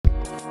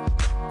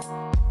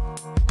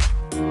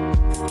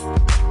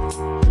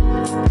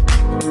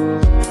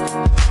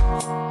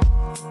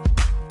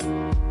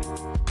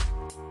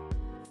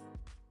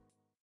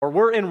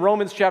We're in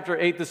Romans chapter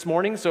 8 this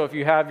morning, so if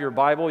you have your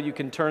Bible, you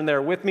can turn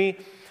there with me.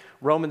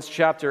 Romans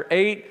chapter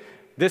 8.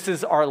 This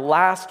is our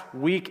last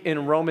week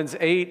in Romans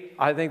 8.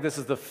 I think this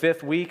is the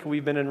 5th week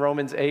we've been in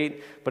Romans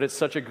 8, but it's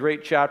such a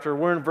great chapter.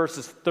 We're in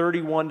verses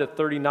 31 to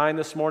 39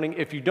 this morning.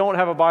 If you don't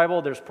have a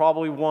Bible, there's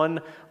probably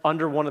one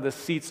under one of the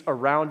seats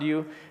around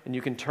you, and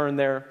you can turn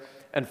there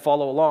and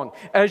follow along.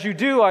 As you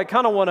do, I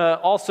kind of want to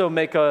also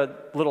make a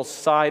little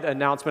side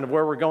announcement of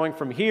where we're going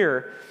from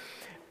here.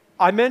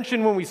 I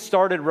mentioned when we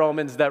started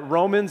Romans that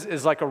Romans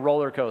is like a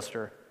roller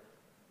coaster.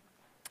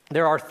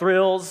 There are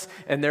thrills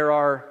and there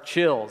are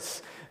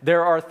chills.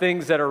 There are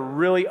things that are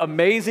really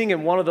amazing,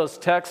 and one of those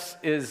texts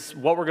is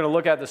what we're going to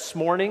look at this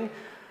morning.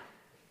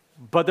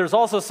 But there's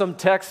also some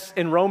texts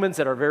in Romans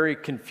that are very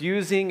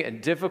confusing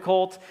and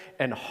difficult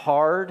and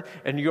hard,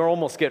 and you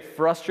almost get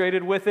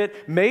frustrated with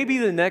it. Maybe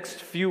the next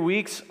few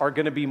weeks are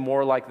going to be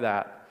more like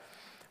that.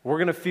 We're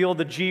going to feel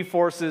the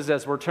G-forces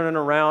as we're turning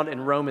around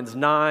in Romans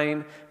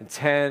 9 and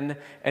 10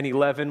 and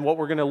 11. What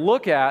we're going to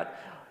look at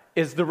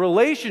is the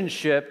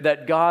relationship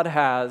that God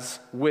has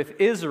with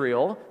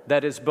Israel,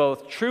 that is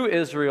both true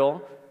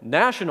Israel,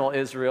 national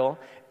Israel,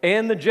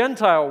 and the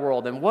Gentile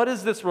world. And what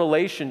is this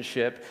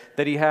relationship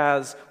that he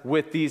has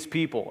with these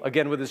people?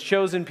 Again, with his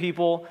chosen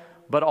people,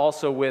 but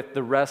also with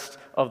the rest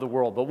of the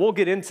world. But we'll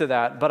get into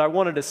that. But I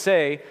wanted to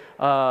say,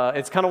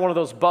 it's kind of one of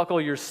those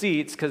buckle your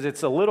seats, because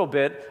it's a little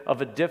bit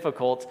of a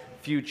difficult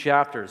few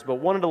chapters. But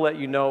wanted to let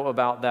you know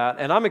about that.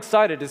 And I'm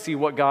excited to see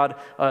what God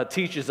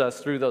teaches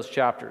us through those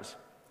chapters.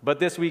 But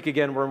this week,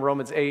 again, we're in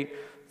Romans 8,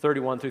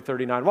 31 through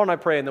 39. Why don't I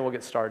pray, and then we'll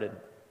get started.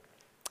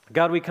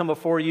 God, we come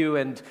before you,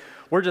 and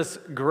we're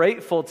just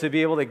grateful to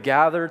be able to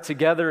gather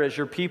together as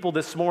your people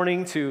this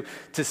morning to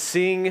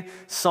sing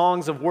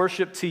songs of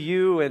worship to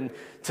you and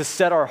to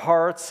set our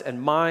hearts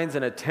and minds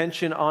and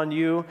attention on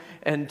you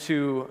and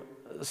to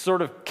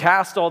sort of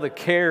cast all the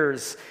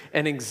cares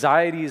and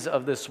anxieties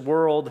of this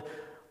world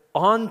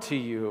onto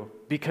you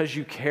because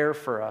you care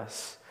for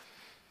us.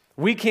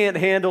 We can't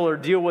handle or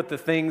deal with the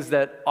things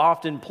that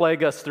often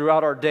plague us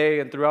throughout our day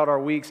and throughout our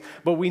weeks,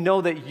 but we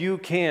know that you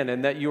can,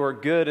 and that you are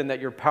good, and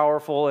that you're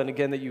powerful, and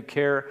again, that you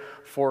care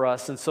for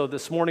us. And so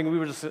this morning,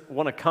 we just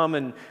want to come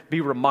and be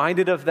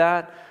reminded of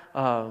that,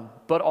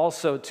 but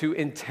also to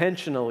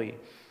intentionally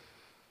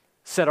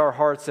set our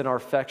hearts and our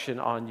affection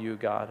on you,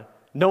 God,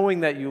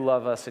 knowing that you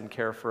love us and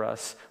care for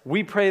us.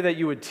 We pray that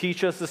you would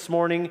teach us this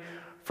morning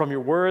from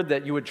your word,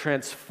 that you would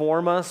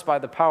transform us by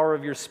the power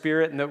of your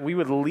Spirit, and that we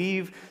would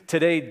leave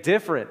today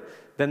different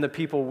than the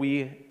people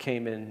we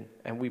came in.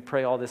 And we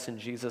pray all this in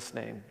Jesus'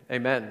 name.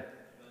 Amen.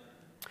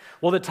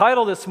 Well, the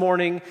title this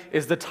morning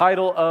is the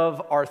title of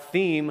our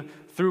theme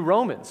through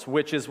Romans,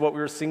 which is what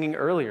we were singing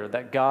earlier,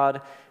 that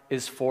God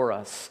is for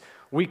us.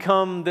 We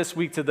come this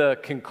week to the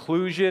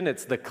conclusion,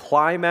 it's the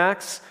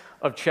climax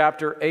of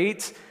chapter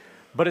 8.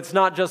 But it's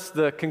not just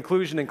the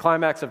conclusion and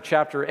climax of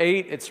chapter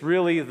 8, it's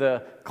really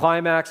the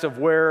climax of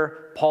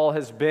where Paul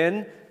has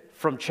been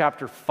from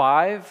chapter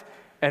 5.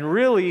 And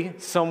really,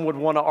 some would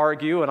want to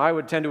argue, and I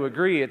would tend to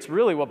agree, it's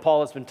really what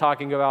Paul has been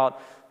talking about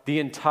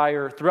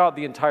throughout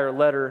the entire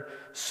letter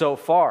so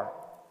far.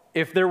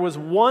 If there was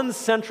one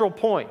central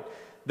point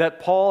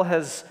that Paul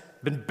has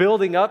been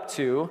building up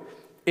to,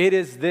 it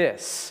is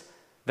this,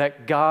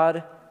 that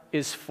God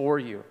is for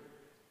you,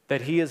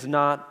 that he is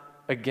not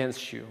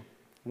against you.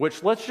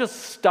 Which, let's just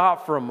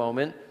stop for a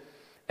moment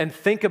and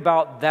think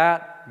about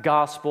that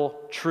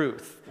gospel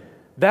truth.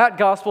 That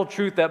gospel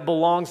truth that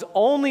belongs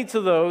only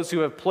to those who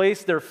have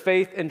placed their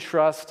faith and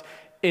trust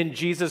in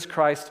Jesus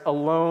Christ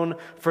alone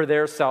for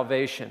their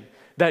salvation.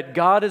 That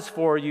God is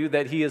for you,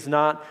 that he is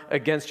not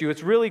against you.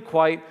 It's really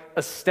quite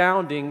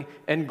astounding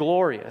and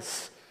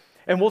glorious.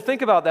 And we'll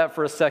think about that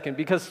for a second,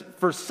 because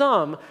for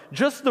some,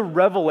 just the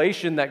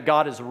revelation that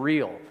God is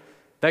real,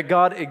 that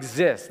God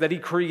exists, that he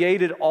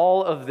created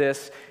all of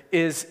this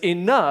is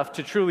enough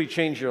to truly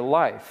change your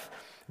life.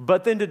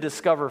 But then to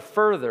discover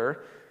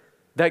further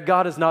that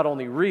God is not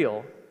only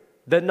real,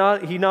 that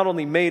he not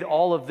only made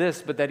all of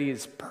this, but that he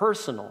is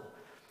personal,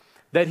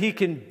 that he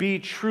can be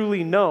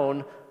truly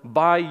known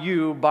by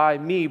you, by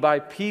me, by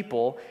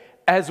people,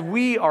 as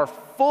we are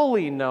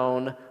fully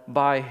known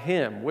by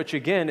him, which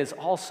again is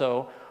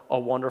also a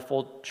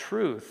wonderful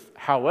truth.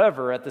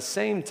 However, at the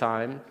same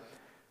time,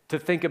 to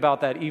think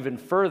about that even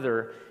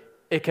further,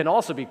 it can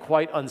also be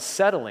quite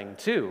unsettling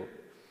too.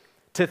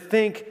 To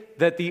think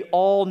that the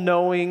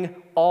all-knowing,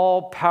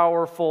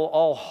 all-powerful,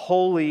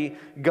 all-holy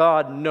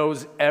God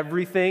knows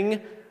everything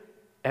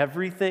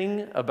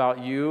about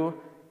you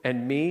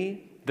and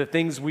me, the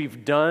things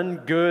we've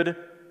done, good,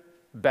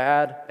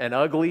 bad, and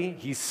ugly.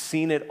 He's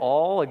seen it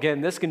all.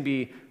 Again, this can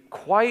be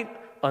quite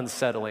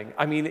unsettling.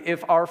 I mean,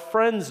 if our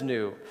friends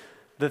knew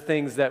the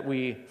things that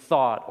we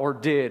thought or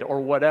did or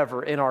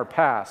whatever in our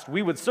past,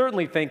 we would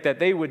certainly think that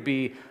they would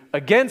be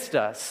against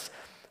us.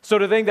 So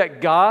to think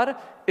that God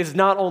is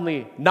not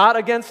only not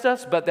against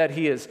us, but that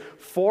he is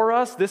for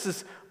us, this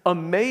is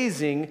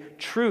amazing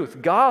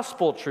truth,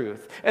 gospel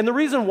truth. And the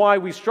reason why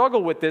we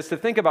struggle with this, to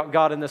think about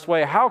God in this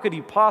way, how could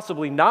he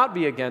possibly not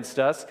be against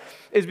us,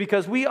 is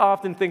because we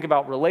often think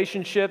about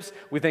relationships,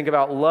 we think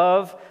about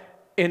love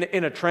in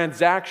a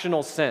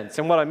transactional sense.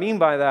 And what I mean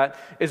by that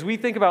is we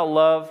think about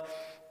love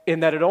in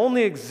that it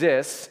only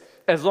exists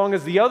as long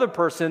as the other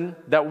person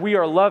that we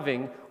are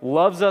loving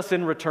loves us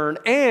in return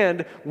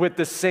and with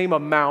the same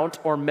amount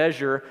or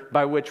measure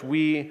by which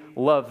we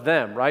love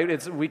them,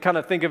 right? We kind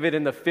of think of it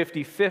in the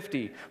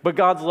 50-50, but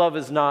God's love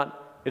is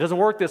not, it doesn't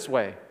work this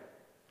way,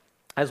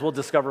 as we'll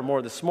discover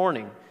more this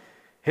morning.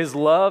 His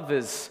love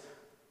is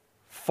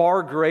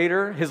far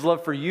greater, his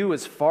love for you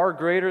is far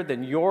greater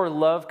than your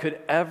love could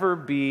ever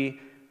be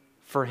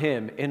for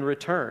him in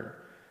return.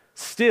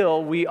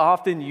 Still, we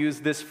often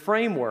use this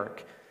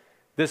framework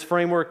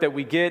that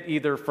we get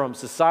either from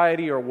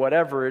society or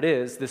whatever it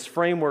is, this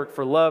framework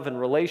for love and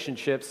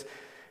relationships.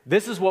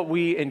 This is what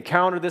we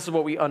encounter, this is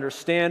what we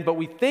understand, but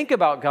we think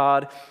about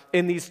God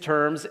in these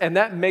terms, and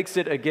that makes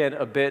it, again,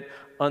 a bit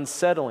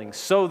unsettling.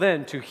 So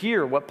then, to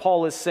hear what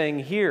Paul is saying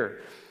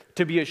here,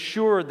 to be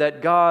assured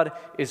that God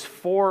is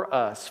for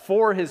us,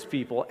 for his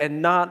people,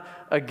 and not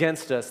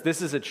against us,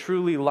 this is a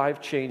truly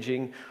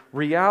life-changing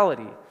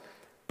reality.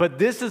 But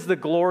this is the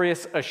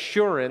glorious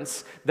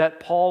assurance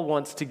that Paul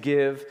wants to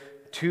give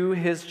to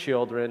his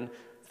children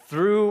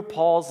through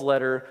Paul's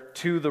letter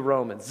to the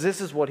Romans.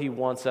 This is what he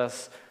wants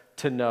us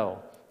to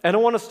know. And I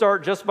want to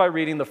start just by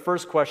reading the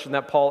first question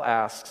that Paul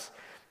asks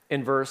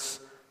in verse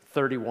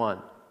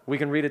 31. We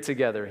can read it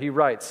together. He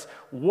writes,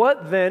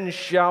 "What then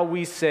shall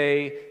we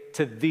say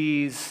to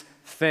these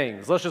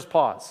things?" Let's just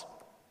pause.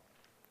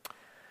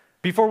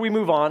 Before we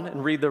move on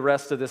and read the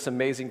rest of this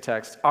amazing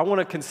text, I want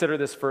to consider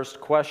this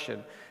first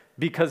question,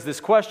 because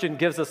this question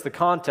gives us the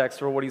context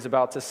for what he's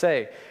about to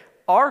say.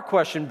 Our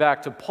question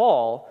back to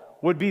Paul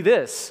would be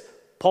this: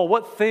 Paul,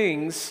 what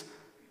things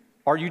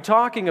are you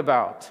talking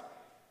about?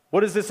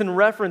 What is this in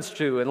reference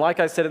to? And like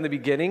I said in the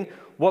beginning,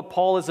 what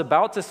Paul is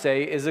about to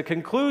say is a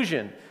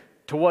conclusion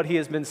to what he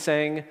has been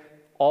saying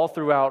all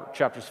throughout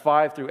chapters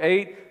 5 through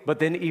 8, but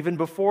then even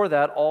before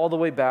that, all the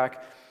way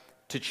back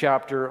to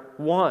chapter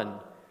 1.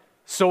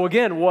 So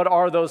again, what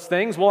are those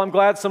things? Well, I'm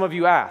glad some of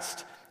you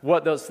asked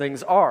what those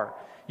things are.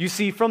 You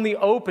see, from the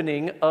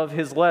opening of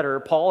his letter,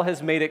 Paul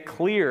has made it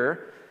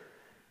clear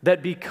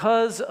that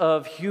because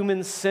of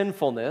human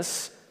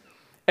sinfulness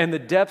and the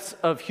depths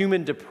of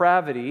human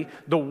depravity,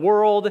 the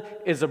world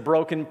is a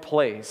broken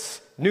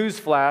place.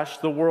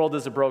 Newsflash, the world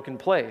is a broken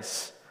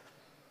place.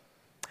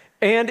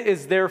 And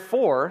is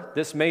therefore,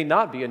 this may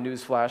not be a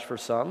newsflash for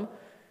some,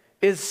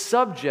 is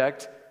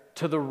subject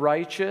to the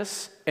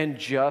righteous and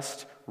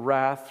just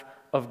wrath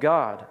of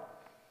God.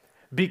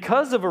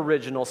 Because of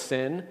original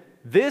sin,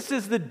 this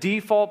is the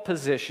default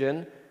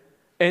position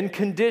and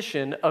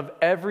condition of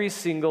every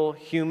single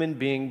human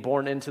being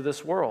born into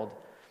this world.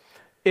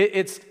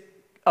 It's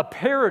a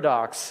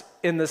paradox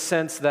in the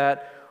sense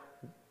that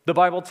the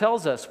Bible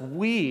tells us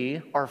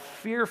we are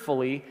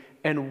fearfully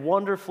and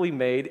wonderfully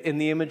made in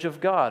the image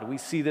of God. We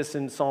see this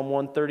in Psalm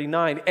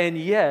 139. And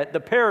yet, the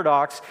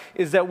paradox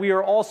is that we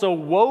are also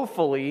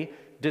woefully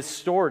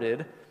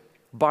distorted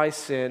by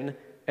sin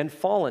and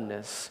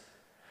fallenness.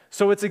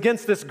 So it's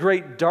against this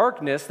great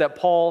darkness that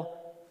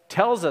Paul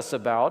tells us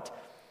about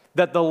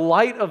that the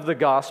light of the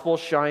gospel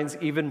shines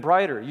even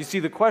brighter. You see,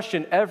 the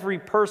question every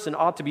person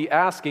ought to be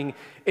asking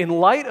in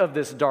light of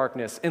this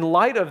darkness, in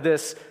light of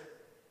this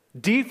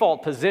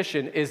default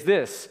position, is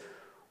this: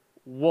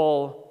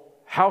 well,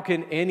 how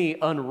can any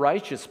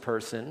unrighteous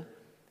person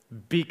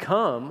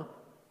become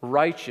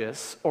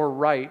righteous or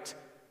right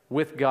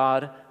with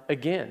God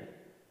again?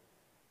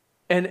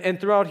 And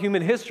throughout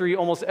human history,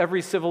 almost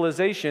every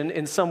civilization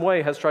in some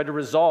way has tried to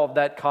resolve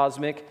that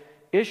cosmic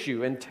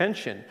issue and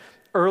tension.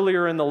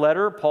 Earlier in the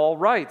letter, Paul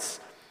writes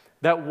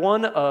that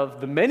one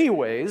of the many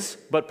ways,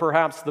 but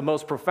perhaps the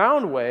most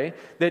profound way,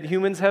 that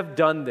humans have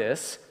done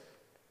this,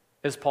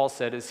 as Paul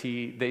said, is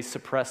they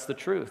suppress the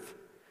truth.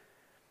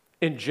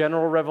 In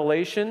general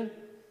revelation,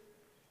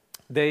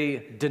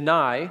 they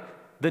deny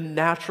the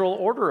natural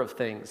order of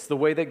things, the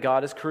way that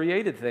God has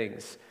created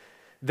things.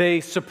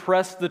 They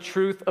suppress the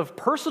truth of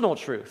personal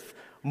truth,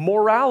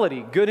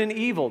 morality, good and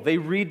evil. They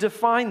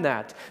redefine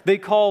that. They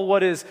call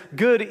what is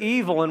good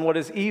evil and what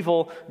is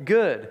evil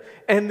good.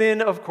 And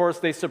then, of course,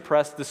 they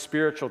suppress the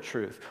spiritual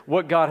truth,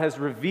 what God has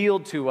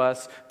revealed to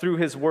us through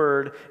his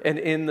word and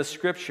in the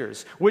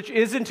scriptures, which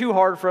isn't too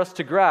hard for us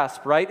to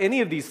grasp, right? Any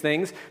of these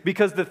things,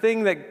 because the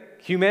thing that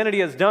humanity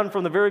has done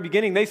from the very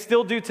beginning, they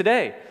still do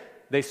today.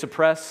 They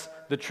suppress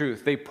the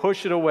truth. They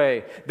push it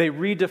away. They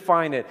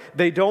redefine it.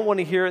 They don't want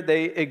to hear it.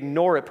 They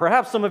ignore it.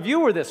 Perhaps some of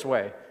you were this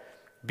way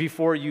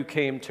before you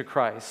came to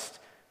Christ,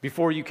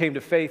 before you came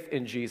to faith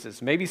in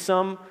Jesus. Maybe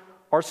some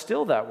are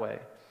still that way.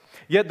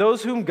 Yet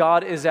those whom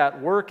God is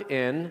at work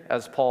in,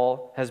 as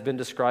Paul has been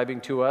describing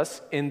to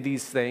us in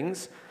these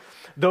things,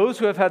 Those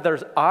who have had their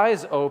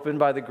eyes opened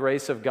by the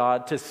grace of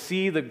God to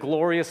see the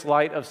glorious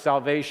light of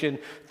salvation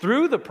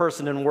through the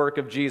person and work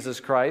of Jesus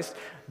Christ,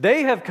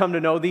 they have come to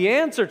know the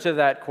answer to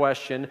that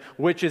question,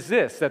 which is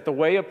this, that the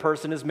way a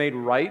person is made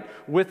right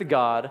with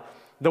God,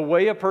 the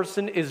way a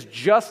person is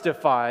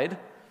justified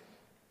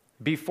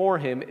before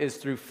him is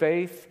through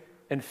faith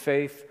and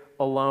faith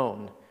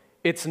alone.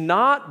 It's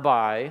not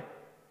by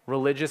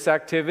religious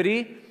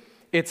activity.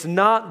 It's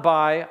not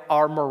by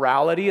our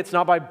morality. It's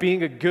not by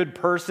being a good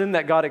person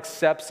that God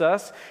accepts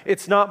us.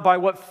 It's not by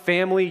what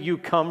family you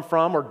come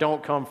from or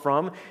don't come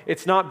from.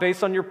 It's not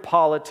based on your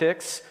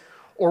politics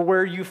or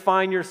where you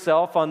find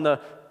yourself on the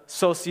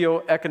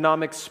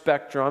socioeconomic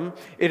spectrum.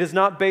 It is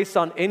not based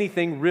on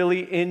anything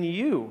really in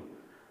you,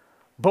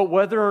 but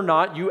whether or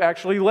not you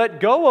actually let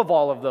go of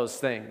all of those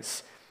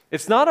things.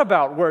 It's not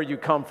about where you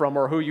come from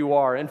or who you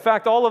are. In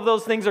fact, all of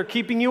those things are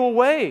keeping you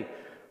away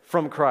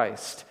from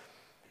Christ.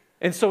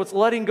 And so it's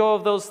letting go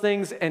of those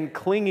things and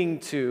clinging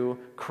to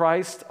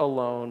Christ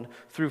alone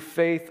through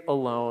faith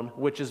alone,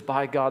 which is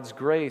by God's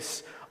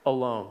grace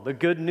alone. The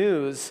good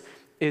news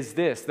is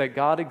this, that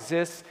God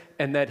exists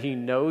and that He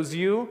knows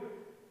you.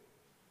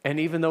 And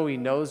even though He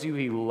knows you,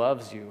 He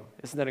loves you.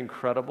 Isn't that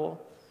incredible?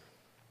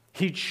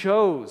 He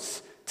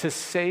chose to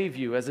save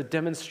you as a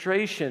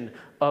demonstration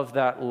of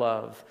that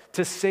love.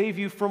 To save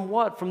you from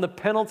what? From the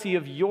penalty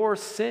of your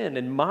sin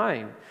and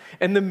mine.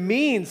 And the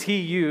means He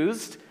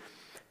used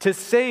to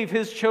save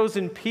His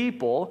chosen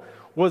people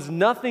was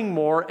nothing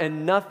more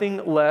and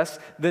nothing less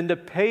than to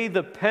pay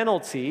the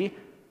penalty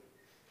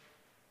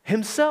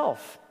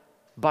Himself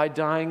by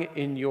dying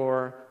in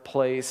your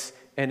place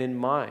and in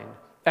mine.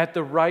 At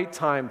the right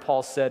time,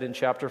 Paul said in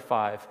chapter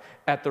 5,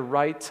 at the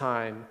right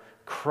time,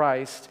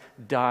 Christ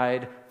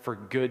died for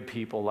good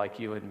people like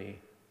you and me.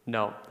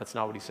 No, that's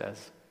not what he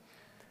says.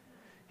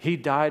 He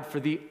died for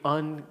the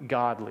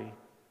ungodly.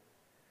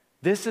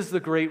 This is the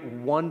great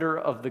wonder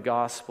of the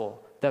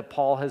gospel that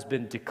Paul has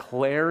been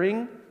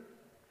declaring,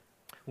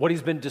 what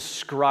he's been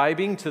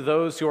describing to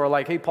those who are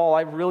like, hey, Paul,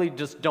 I really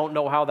just don't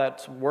know how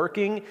that's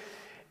working,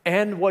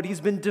 and what he's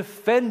been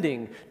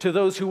defending to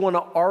those who want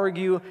to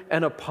argue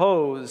and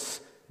oppose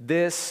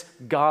this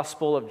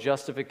gospel of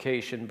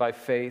justification by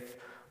faith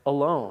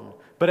alone.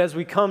 But as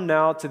we come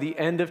now to the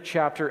end of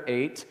chapter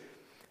 8,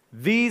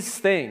 these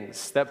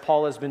things that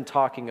Paul has been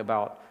talking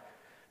about,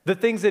 the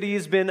things that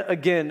he's been,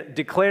 again,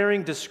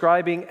 declaring,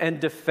 describing, and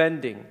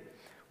defending,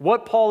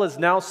 what Paul is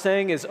now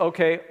saying is,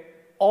 okay,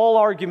 all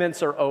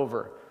arguments are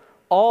over.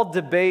 All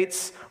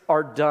debates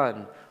are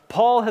done.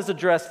 Paul has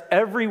addressed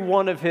every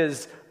one of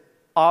his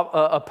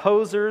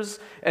opposers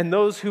and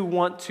those who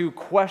want to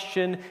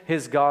question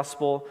his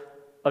gospel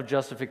of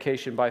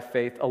justification by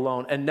faith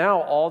alone. And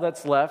now all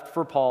that's left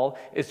for Paul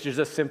is to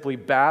just simply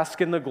bask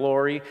in the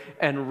glory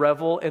and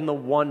revel in the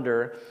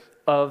wonder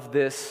of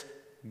this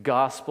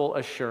gospel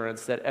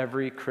assurance that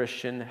every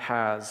Christian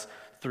has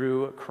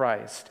through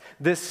Christ.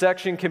 This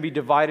section can be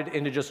divided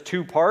into just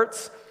two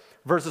parts.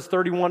 Verses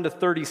 31 to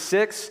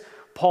 36,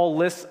 Paul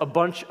lists a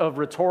bunch of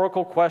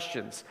rhetorical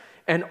questions,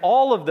 and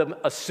all of them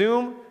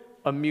assume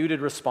a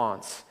muted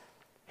response.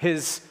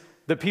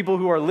 The people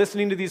who are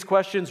listening to these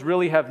questions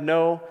really have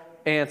no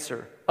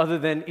answer other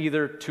than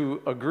either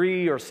to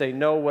agree or say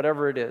no,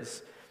 whatever it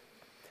is.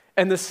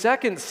 And the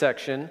second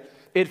section,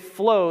 it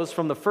flows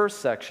from the first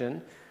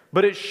section,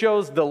 but it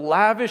shows the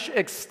lavish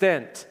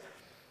extent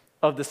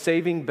of the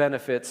saving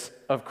benefits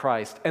of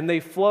Christ. And they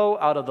flow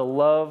out of the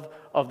love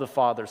of the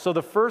Father. So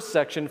the first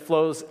section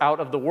flows out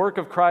of the work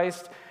of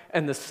Christ,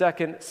 and the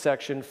second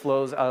section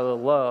flows out of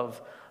the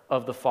love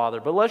of the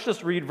Father. But let's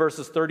just read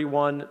verses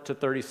 31 to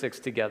 36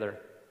 together.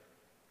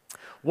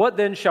 What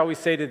then shall we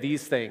say to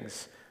these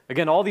things?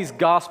 Again, all these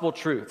gospel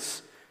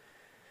truths.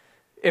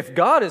 If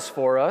God is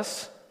for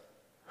us,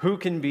 who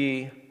can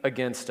be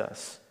against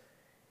us?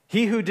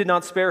 He who did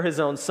not spare his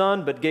own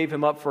son, but gave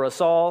him up for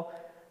us all,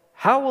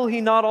 how will he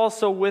not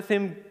also with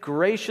him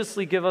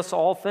graciously give us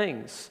all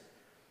things?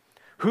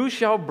 Who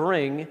shall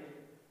bring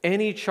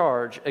any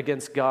charge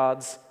against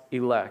God's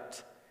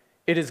elect?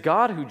 It is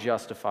God who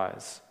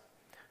justifies.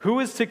 Who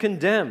is to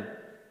condemn?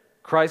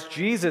 Christ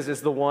Jesus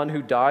is the one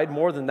who died,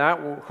 more than that,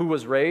 who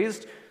was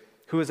raised,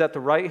 who is at the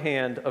right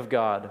hand of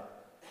God,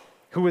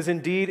 who is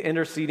indeed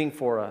interceding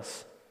for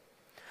us.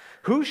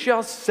 Who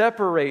shall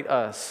separate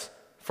us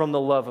from the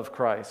love of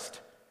Christ?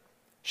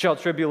 Shall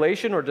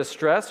tribulation or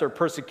distress or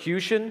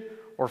persecution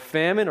or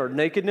famine or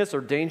nakedness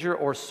or danger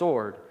or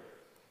sword?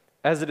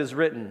 As it is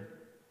written,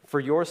 for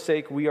your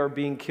sake we are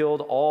being killed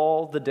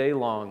all the day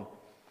long.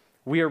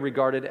 We are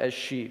regarded as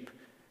sheep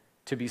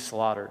to be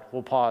slaughtered.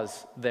 We'll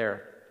pause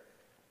there.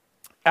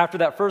 After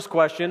that first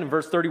question, in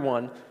verse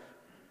 31,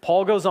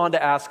 Paul goes on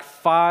to ask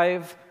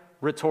 5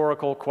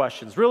 rhetorical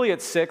questions. Really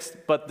it's 6,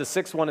 but the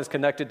 6th one is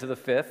connected to the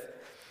 5th.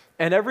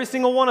 And every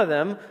single one of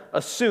them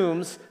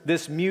assumes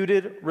this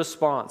muted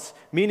response,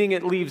 meaning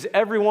it leaves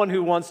everyone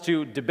who wants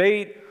to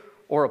debate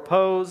or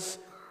oppose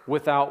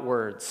without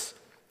words.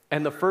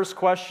 And the first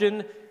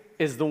question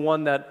is the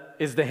one that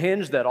is the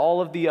hinge that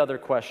all of the other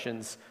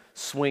questions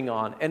swing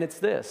on. And it's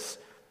this: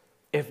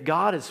 if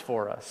God is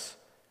for us,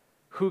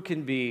 who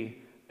can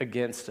be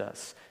against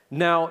us?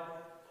 Now,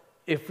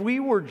 if we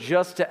were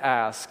just to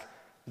ask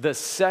the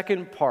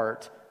second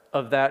part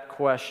of that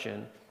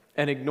question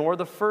and ignore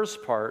the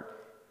first part,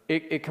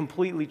 it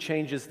completely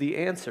changes the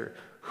answer.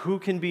 Who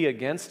can be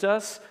against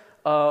us?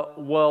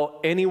 Well,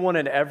 anyone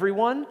and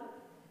everyone.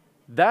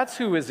 That's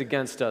who is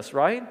against us,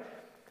 right?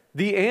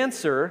 The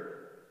answer,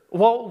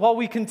 while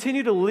we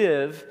continue to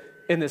live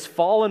in this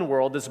fallen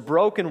world, this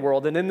broken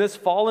world, and in this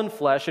fallen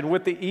flesh, and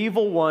with the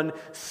evil one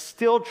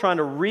still trying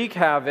to wreak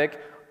havoc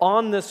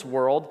on this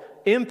world,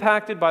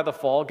 impacted by the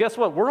fall, guess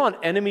what? We're on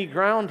enemy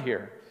ground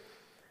here.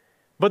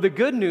 But the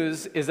good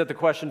news is that the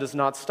question does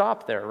not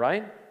stop there,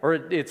 right? Or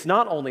it's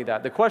not only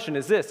that. The question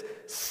is this: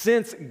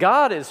 since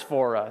God is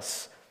for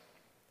us,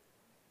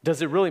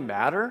 does it really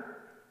matter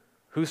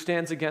who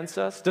stands against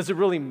us? Does it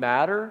really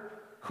matter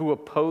who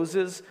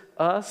opposes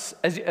us?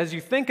 As you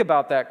think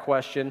about that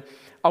question,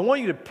 I want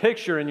you to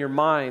picture in your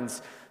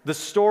minds the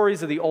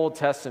stories of the Old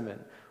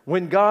Testament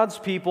when God's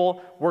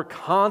people were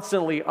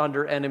constantly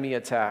under enemy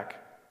attack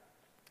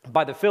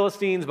by the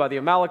Philistines, by the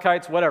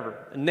Amalekites, whatever.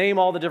 Name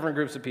all the different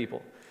groups of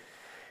people.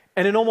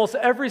 And in almost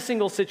every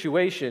single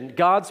situation,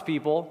 God's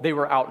people, they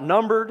were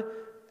outnumbered,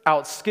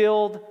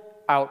 outskilled,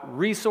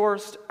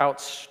 out-resourced,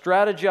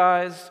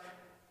 out-strategized,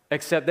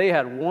 except they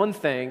had one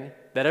thing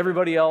that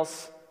everybody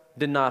else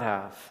did not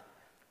have.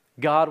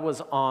 God was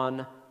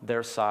on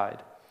their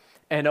side.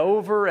 And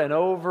over and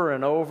over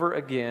and over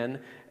again,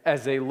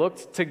 as they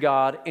looked to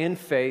God in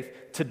faith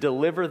to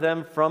deliver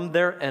them from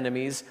their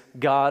enemies,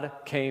 God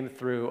came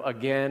through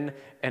again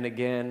and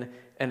again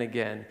and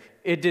again.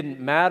 It didn't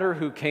matter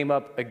who came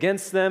up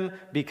against them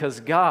because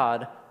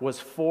God was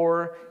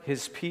for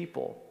his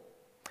people.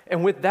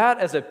 And with that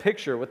as a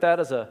picture, with that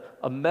as a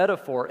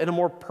metaphor, in a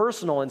more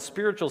personal and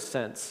spiritual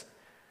sense,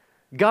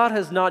 God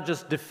has not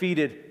just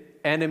defeated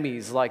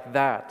enemies like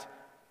that,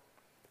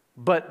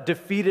 but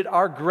defeated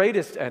our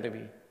greatest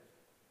enemy,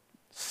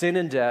 sin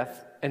and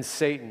death and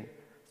Satan,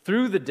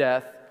 through the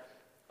death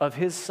of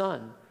his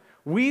Son.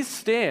 We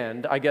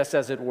stand, I guess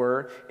as it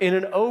were, in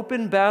an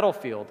open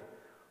battlefield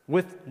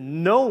with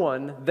no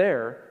one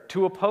there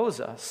to oppose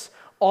us.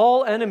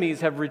 All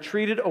enemies have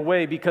retreated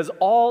away because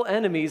all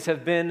enemies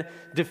have been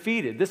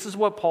defeated. This is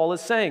what Paul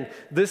is saying.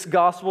 This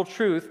gospel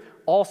truth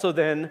also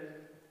then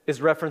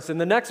is referenced in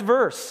the next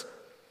verse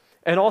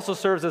and also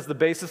serves as the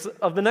basis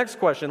of the next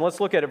question. Let's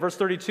look at it. Verse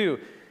 32.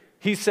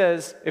 He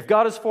says, if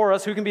God is for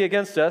us, who can be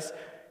against us?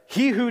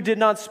 He who did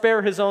not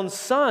spare his own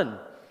Son,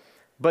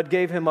 but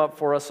gave him up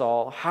for us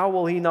all, how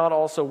will he not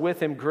also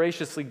with him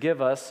graciously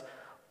give us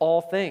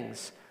all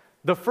things?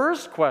 The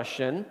first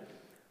question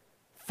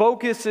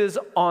focuses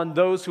on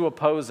those who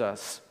oppose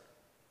us.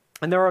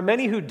 And there are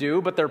many who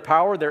do, but their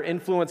power, their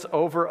influence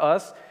over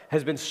us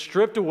has been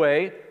stripped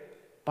away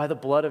by the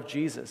blood of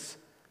Jesus.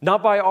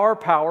 Not by our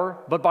power,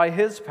 but by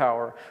his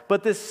power.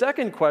 But this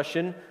second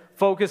question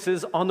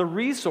focuses on the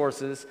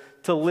resources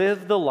to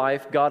live the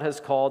life God has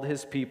called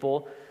his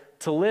people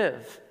to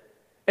live.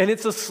 And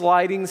it's a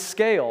sliding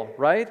scale,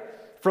 right?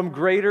 From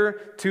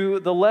greater to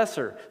the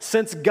lesser.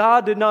 Since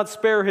God did not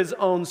spare his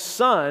own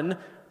Son,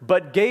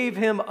 but gave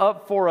him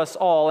up for us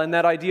all, and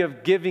that idea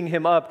of giving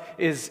him up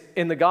is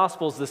in the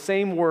Gospels the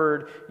same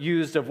word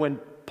used of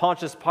when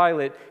Pontius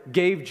Pilate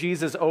gave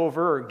Jesus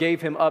over or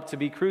gave him up to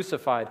be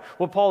crucified.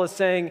 What Paul is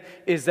saying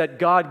is that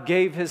God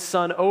gave his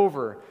Son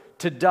over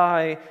to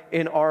die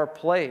in our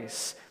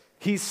place.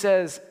 He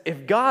says,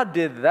 if God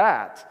did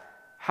that,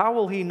 how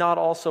will he not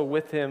also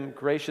with him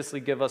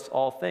graciously give us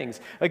all things?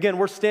 Again,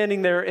 we're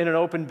standing there in an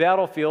open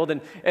battlefield,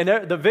 and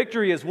the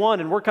victory is won,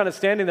 and we're kind of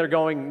standing there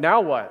going,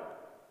 now what?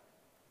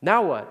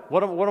 Now what?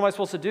 What am I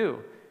supposed to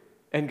do?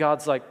 And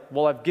God's like,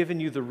 well, I've given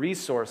you the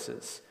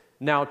resources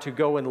now to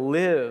go and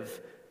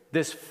live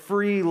this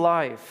free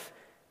life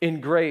in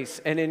grace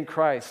and in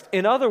Christ.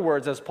 In other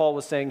words, as Paul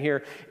was saying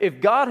here,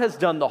 if God has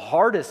done the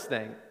hardest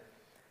thing,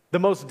 the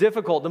most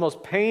difficult, the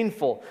most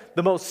painful,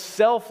 the most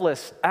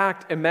selfless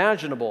act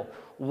imaginable,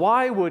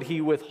 why would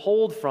he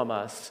withhold from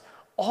us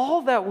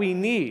all that we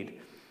need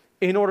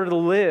in order to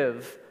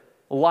live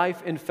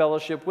life in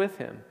fellowship with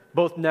him,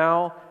 both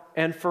now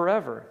and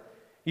forever?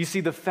 You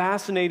see, the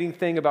fascinating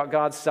thing about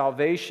God's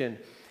salvation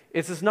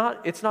is it's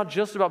not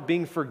just about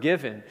being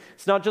forgiven.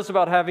 It's not just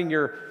about having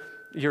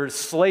your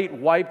slate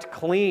wiped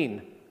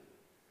clean.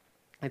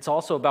 It's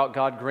also about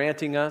God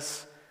granting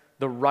us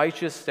the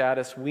righteous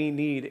status we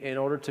need in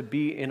order to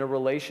be in a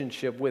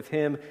relationship with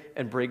him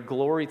and bring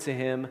glory to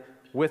him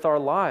with our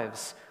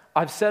lives.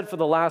 I've said for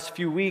the last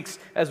few weeks,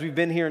 as we've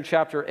been here in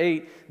chapter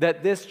 8,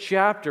 that this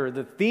chapter,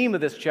 the theme of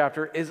this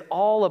chapter, is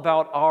all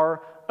about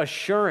our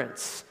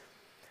assurance.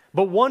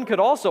 But one could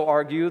also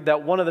argue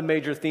that one of the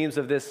major themes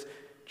of this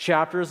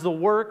chapter is the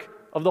work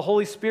of the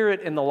Holy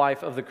Spirit in the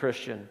life of the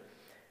Christian.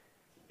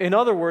 In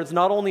other words,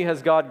 not only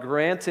has God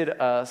granted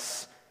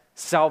us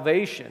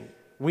salvation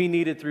we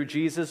needed through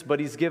Jesus, but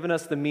he's given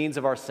us the means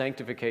of our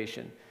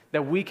sanctification,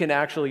 that we can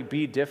actually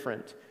be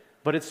different.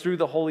 But it's through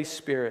the Holy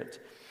Spirit.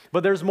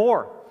 But there's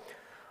more.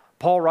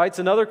 Paul writes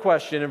another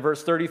question in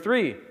verse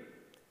 33.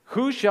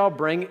 Who shall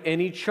bring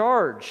any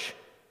charge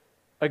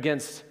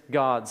against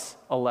God's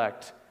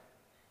elect.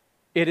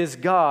 It is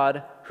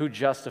God who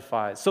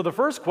justifies. So the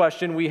first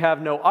question, we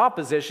have no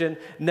opposition.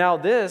 Now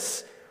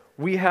this,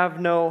 we have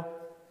no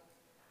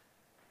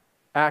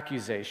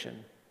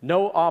accusation.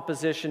 No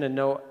opposition and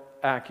no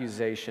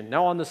accusation.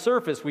 Now on the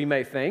surface, we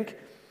may think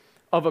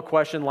of a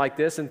question like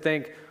this and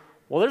think,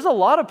 well, there's a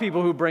lot of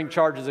people who bring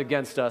charges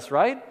against us,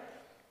 right?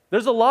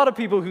 There's a lot of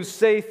people who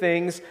say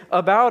things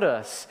about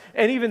us.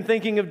 And even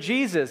thinking of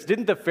Jesus,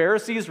 didn't the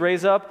Pharisees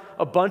raise up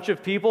a bunch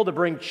of people to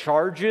bring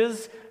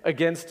charges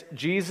against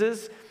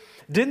Jesus?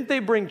 Didn't they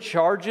bring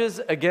charges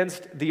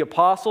against the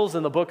apostles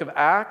in the book of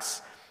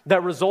Acts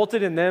that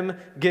resulted in them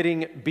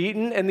getting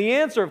beaten? And the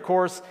answer, of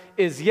course,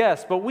 is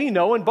yes. But we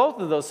know in both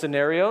of those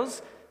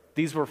scenarios,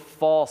 these were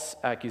false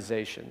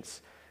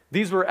accusations.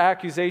 These were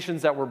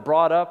accusations that were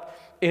brought up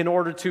in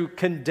order to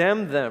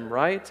condemn them,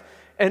 right?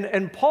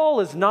 And Paul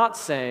is not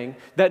saying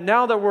that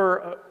now that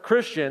we're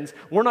Christians,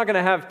 we're not going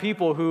to have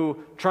people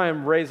who try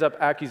and raise up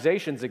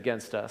accusations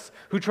against us,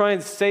 who try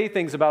and say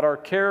things about our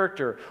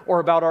character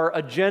or about our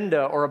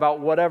agenda or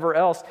about whatever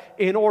else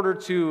in order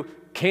to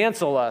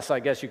cancel us, I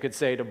guess you could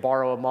say, to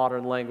borrow a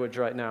modern language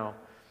right now.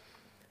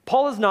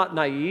 Paul is not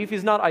naive.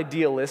 He's not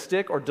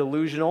idealistic or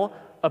delusional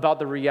about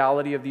the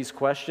reality of these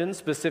questions,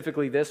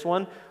 specifically this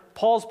one.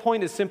 Paul's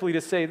point is simply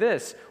to say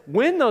this: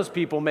 when those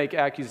people make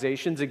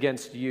accusations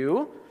against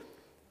you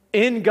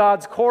in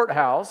God's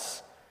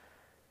courthouse,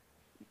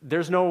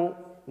 there's no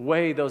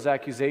way those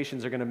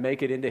accusations are going to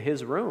make it into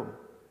his room.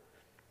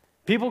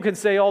 People can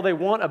say all they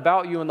want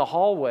about you in the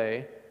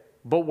hallway,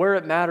 but where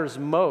it matters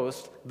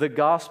most, the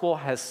gospel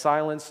has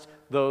silenced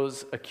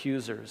those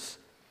accusers,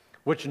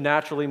 which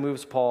naturally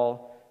moves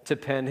Paul to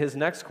pen his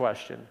next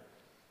question.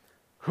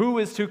 Who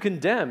is to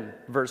condemn?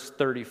 Verse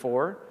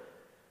 34.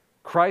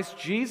 Christ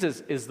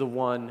Jesus is the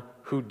one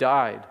who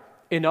died.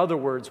 In other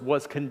words,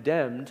 was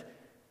condemned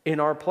in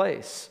our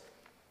place.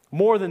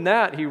 More than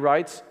that, he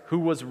writes, who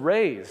was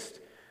raised,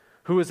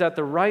 who is at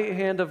the right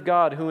hand of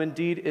God, who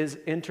indeed is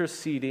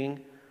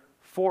interceding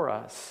for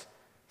us.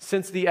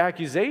 Since the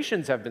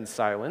accusations have been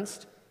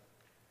silenced,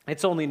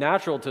 it's only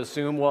natural to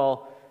assume,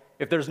 well,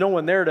 if there's no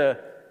one there to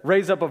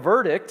raise up a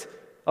verdict,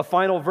 a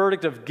final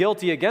verdict of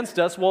guilty against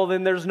us, well,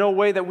 then there's no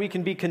way that we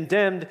can be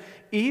condemned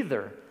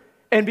either.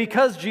 And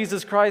because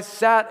Jesus Christ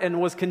sat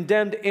and was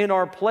condemned in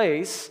our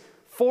place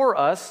for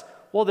us,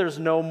 well, there's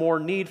no more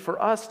need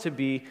for us to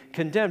be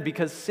condemned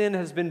because sin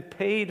has been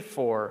paid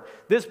for.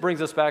 This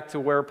brings us back to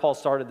where Paul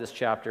started this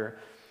chapter.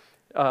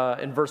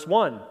 In verse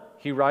 1,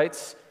 he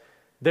writes,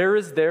 there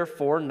is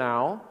therefore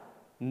now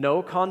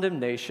no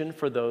condemnation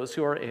for those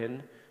who are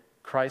in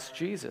Christ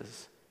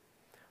Jesus.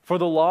 For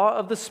the law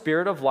of the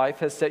Spirit of life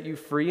has set you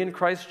free in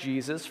Christ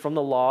Jesus from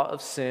the law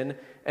of sin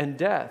and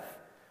death.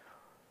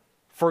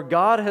 For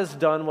God has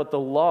done what the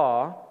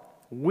law,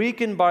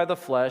 weakened by the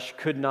flesh,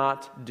 could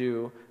not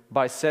do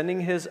by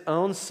sending his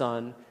own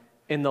Son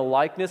in the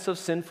likeness of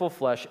sinful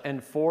flesh,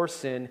 and for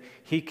sin,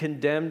 he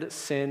condemned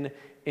sin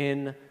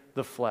in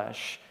the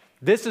flesh.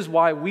 This is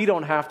why we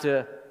don't have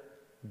to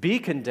be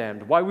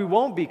condemned. Why we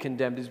won't be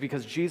condemned is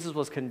because Jesus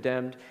was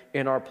condemned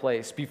in our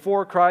place.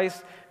 Before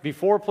Christ,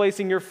 before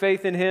placing your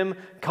faith in him,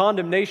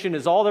 condemnation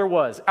is all there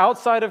was.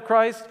 Outside of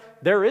Christ,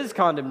 there is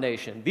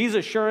condemnation. These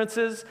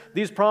assurances,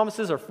 these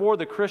promises are for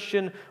the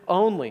Christian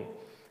only.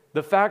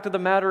 The fact of the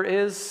matter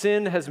is,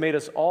 sin has made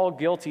us all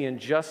guilty and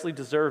justly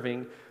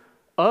deserving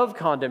of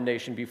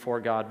condemnation before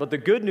God. But the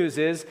good news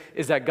is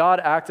that God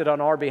acted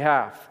on our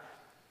behalf.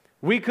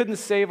 We couldn't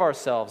save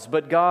ourselves,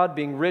 but God,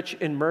 being rich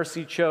in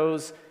mercy,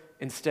 chose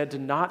instead to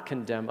not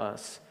condemn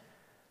us,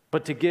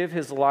 but to give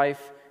his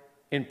life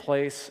in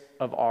place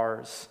of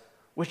ours,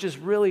 which is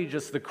really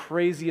just the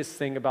craziest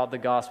thing about the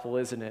gospel,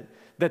 isn't it?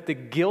 That the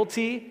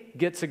guilty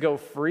get to go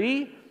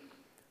free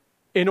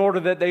in order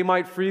that they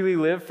might freely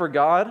live for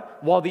God,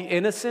 while the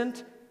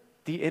innocent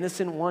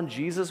one,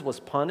 Jesus, was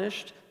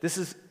punished. This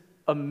is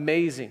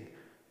amazing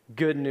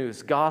good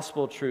news,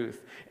 gospel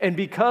truth. And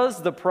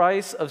because the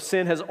price of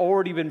sin has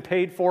already been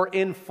paid for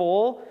in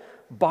full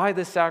by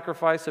the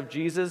sacrifice of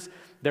Jesus,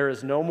 there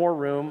is no more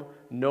room,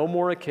 no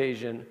more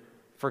occasion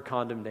for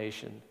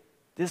condemnation.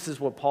 This is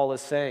what Paul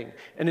is saying.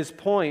 And his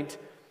point,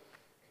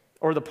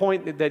 or the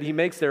point that he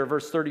makes there,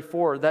 verse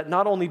 34, that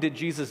not only did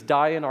Jesus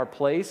die in our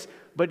place,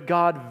 but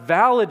God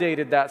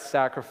validated that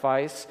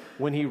sacrifice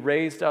when he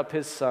raised up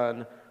his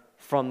Son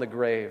from the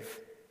grave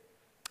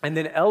and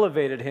then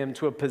elevated him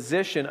to a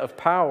position of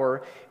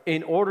power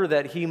in order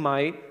that he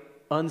might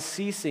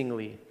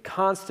unceasingly,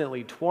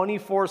 constantly,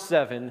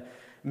 24/7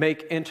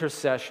 make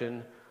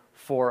intercession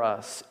for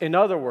us. In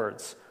other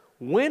words,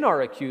 when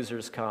our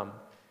accusers come,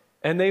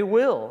 and they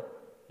will,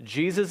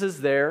 Jesus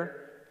is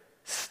there,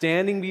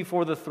 standing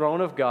before the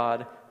throne of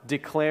God,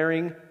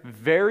 declaring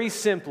very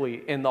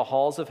simply in the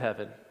halls of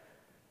heaven,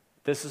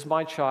 this is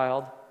my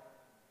child.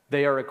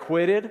 They are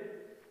acquitted,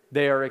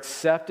 they are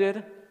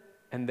accepted,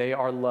 and they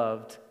are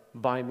loved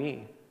by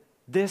me.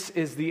 This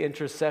is the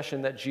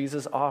intercession that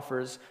Jesus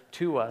offers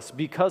to us.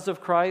 Because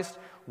of Christ,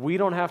 we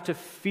don't have to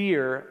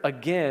fear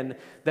again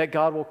that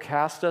God will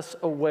cast us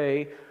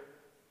away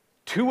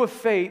to a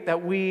fate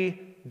that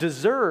we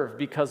deserve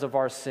because of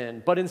our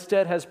sin, but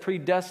instead has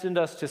predestined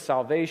us to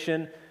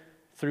salvation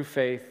through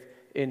faith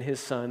in his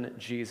Son,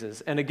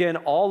 Jesus. And again,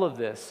 all of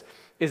this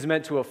is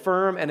meant to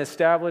affirm and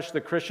establish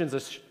the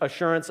Christian's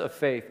assurance of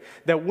faith,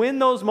 that when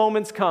those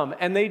moments come,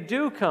 and they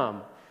do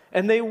come,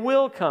 and they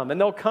will come, and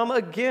they'll come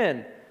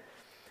again,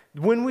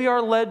 when we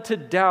are led to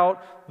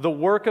doubt the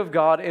work of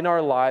God in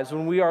our lives,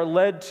 when we are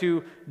led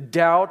to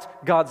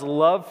doubt God's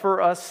love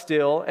for us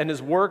still and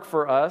his work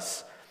for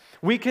us,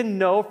 we can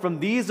know from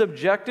these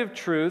objective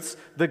truths,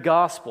 the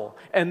gospel,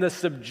 and the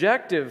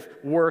subjective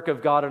work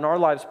of God in our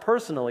lives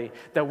personally,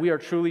 that we are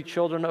truly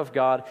children of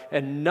God,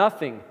 and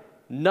nothing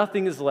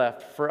is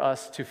left for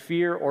us to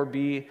fear or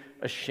be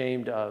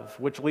ashamed of.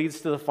 Which leads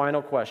to the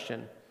final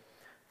question,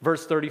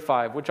 verse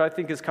 35, which I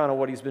think is kind of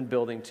what he's been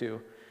building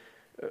to.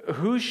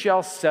 Who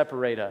shall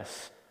separate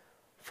us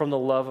from the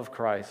love of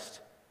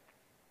Christ?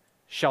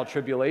 Shall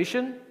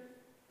tribulation,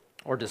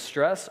 or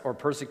distress, or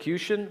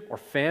persecution, or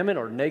famine,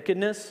 or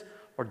nakedness,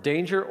 or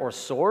danger, or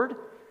sword?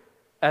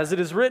 As it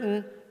is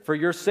written, for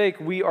your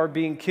sake we are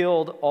being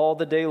killed all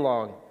the day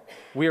long.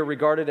 We are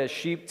regarded as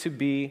sheep to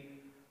be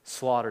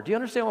slaughtered. Do you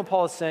understand what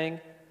Paul is saying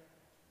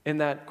in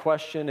that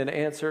question and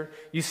answer?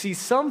 You see,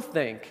 some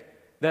think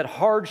that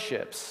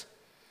hardships,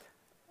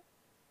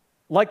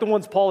 like the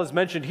ones Paul has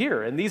mentioned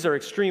here, and these are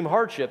extreme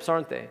hardships,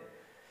 aren't they?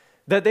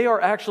 That they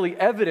are actually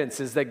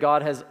evidences that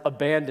God has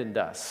abandoned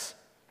us.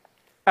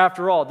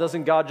 After all,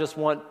 doesn't God just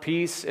want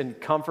peace and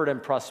comfort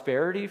and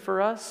prosperity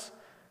for us?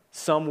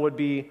 Some would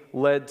be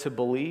led to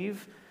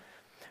believe.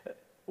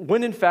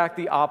 When in fact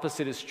the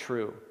opposite is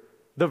true.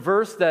 The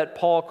verse that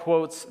Paul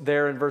quotes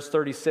there in verse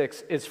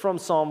 36 is from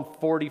Psalm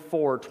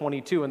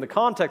 44:22. And the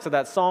context of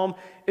that psalm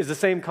is the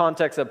same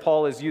context that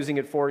Paul is using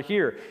it for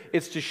here.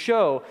 It's to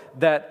show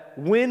that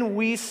when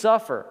we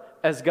suffer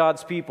as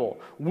God's people,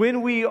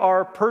 when we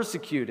are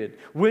persecuted,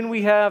 when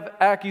we have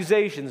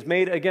accusations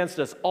made against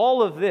us,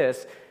 all of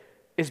this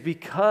is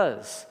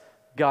because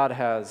God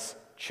has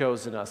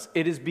chosen us.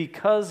 It is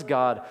because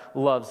God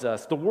loves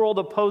us. The world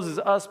opposes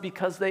us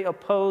because they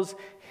oppose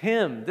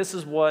him. This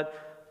is what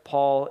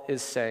Paul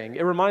is saying.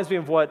 It reminds me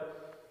of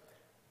what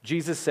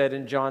Jesus said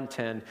in John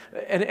 10.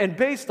 And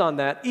based on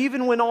that,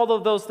 even when all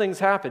of those things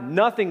happen,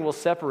 nothing will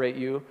separate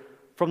you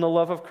from the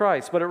love of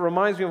Christ. But it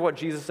reminds me of what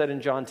Jesus said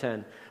in John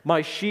 10.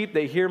 My sheep,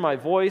 they hear my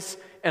voice,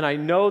 and I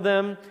know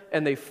them,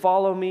 and they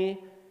follow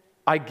me.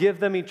 I give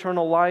them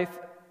eternal life,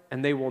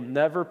 and they will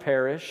never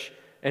perish,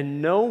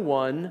 and no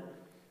one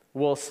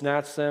will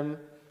snatch them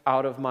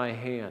out of my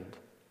hand.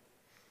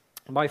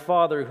 My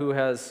Father who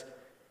has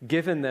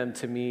given them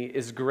to me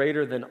is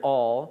greater than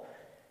all,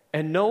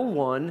 and no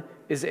one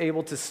is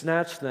able to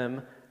snatch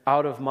them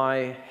out of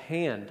my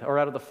hand, or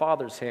out of the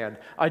Father's hand.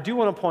 I do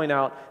want to point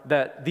out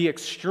that the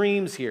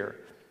extremes here,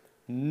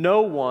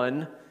 no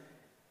one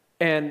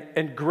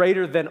and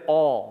greater than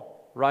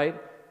all, right?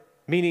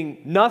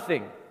 Meaning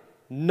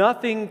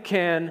nothing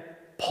can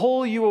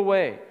pull you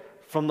away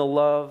from the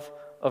love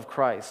of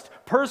Christ.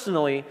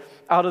 Personally,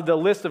 out of the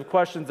list of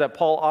questions that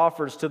Paul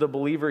offers to the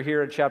believer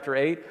here in chapter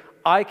 8,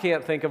 I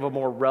can't think of a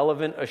more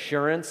relevant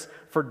assurance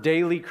for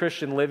daily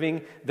Christian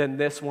living than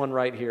this one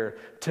right here.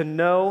 To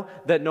know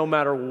that no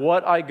matter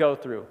what I go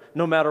through,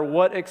 no matter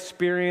what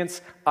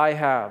experience I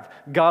have,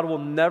 God will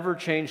never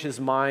change his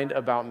mind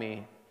about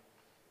me.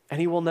 And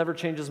he will never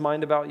change his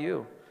mind about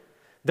you.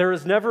 There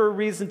is never a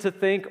reason to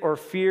think or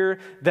fear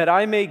that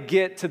I may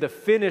get to the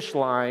finish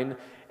line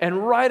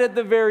and right at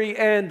the very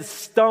end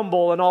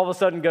stumble and all of a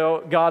sudden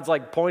God's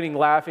like pointing,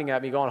 laughing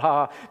at me, going,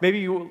 ha. Maybe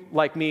you,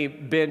 like me,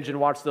 binge and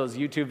watch those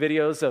YouTube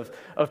videos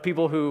of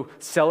people who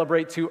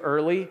celebrate too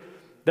early.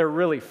 They're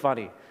really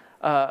funny.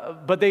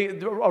 But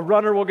a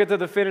runner will get to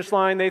the finish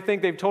line. They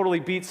think they've totally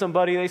beat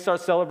somebody. They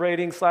start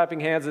celebrating,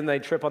 slapping hands, and they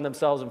trip on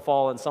themselves and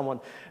fall, and someone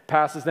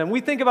passes them.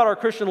 We think about our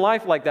Christian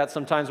life like that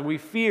sometimes. We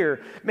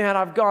fear, man,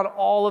 I've gone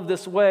all of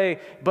this way,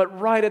 but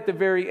right at the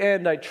very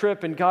end I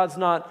trip, and God's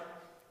not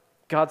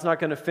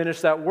going to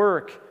finish that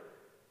work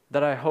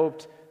that I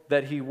hoped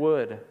that he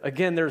would.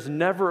 Again, there's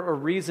never a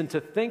reason to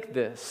think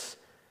this,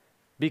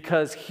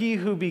 because he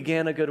who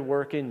began a good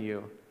work in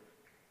you,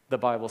 the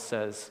Bible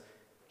says,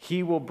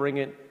 he will bring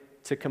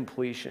it to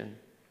completion.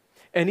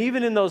 And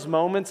even in those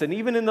moments and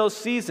even in those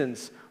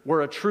seasons where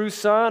a true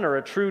son or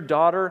a true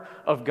daughter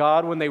of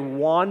God, when they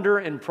wander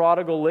in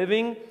prodigal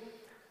living,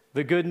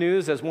 the good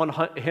news, as one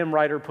hymn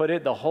writer put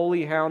it, the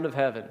holy hound of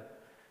heaven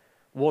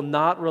will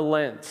not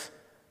relent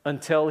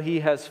until he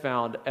has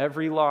found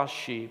every lost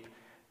sheep,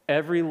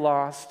 every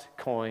lost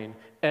coin,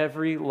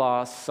 every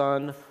lost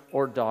son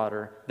or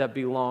daughter that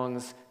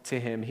belongs to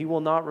him. He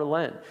will not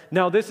relent.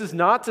 Now, this is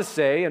not to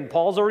say, and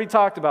Paul's already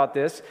talked about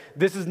this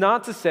is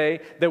not to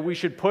say that we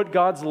should put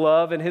God's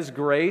love and his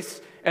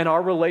grace and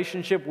our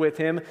relationship with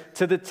him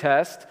to the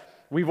test.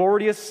 We've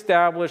already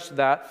established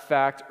that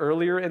fact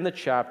earlier in the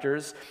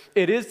chapters.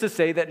 It is to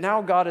say that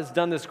now God has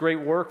done this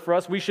great work for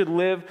us. We should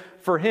live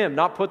for him,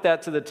 not put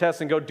that to the test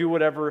and go do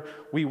whatever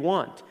we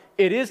want.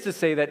 It is to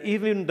say that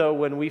even though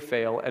when we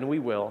fail, and we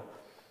will,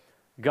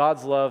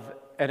 God's love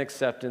and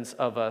acceptance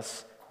of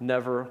us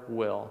never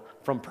will.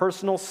 From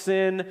personal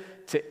sin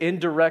to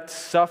indirect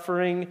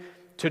suffering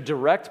to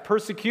direct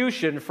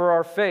persecution for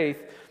our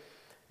faith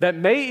that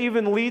may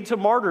even lead to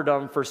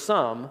martyrdom for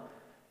some,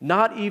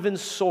 not even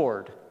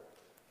sword,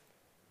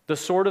 the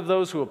sword of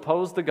those who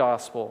oppose the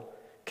gospel,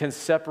 can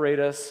separate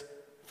us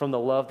from the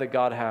love that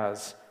God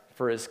has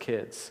for his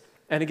kids.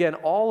 And again,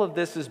 all of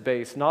this is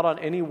based not on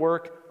any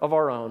work of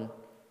our own,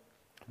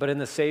 but in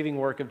the saving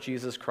work of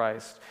Jesus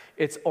Christ.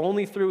 It's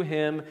only through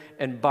him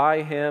and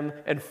by him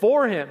and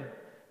for him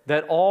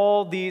that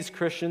all these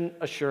Christian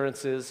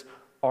assurances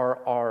are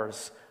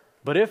ours.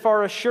 But if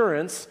our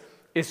assurance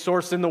is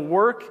sourced in the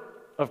work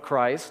of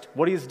Christ,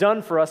 what he's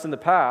done for us in the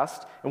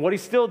past, and what he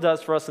still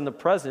does for us in the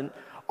present,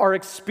 our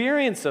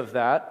experience of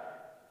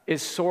that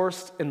is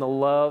sourced in the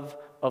love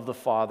of the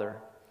Father,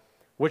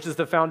 which is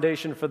the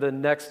foundation for the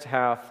next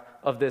half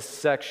of this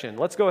section.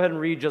 Let's go ahead and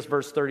read just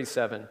verse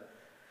 37.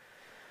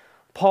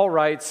 Paul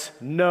writes,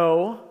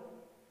 "No,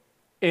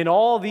 in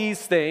all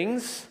these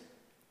things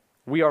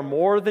we are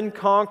more than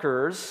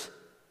conquerors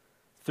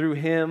through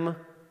him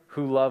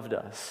who loved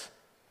us."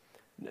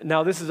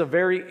 Now, this is a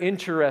very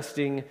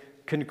interesting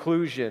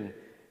conclusion,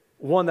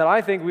 one that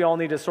I think we all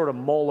need to sort of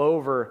mull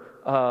over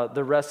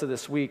the rest of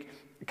this week,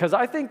 because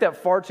I think that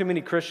far too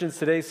many Christians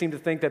today seem to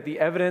think that the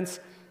evidence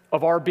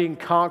of our being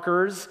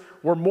conquerors,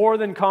 we're more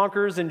than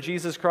conquerors in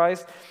Jesus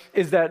Christ,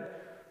 is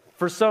that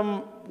for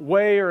some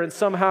way or in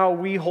somehow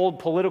we hold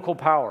political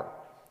power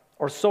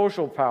or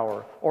social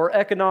power or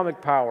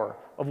economic power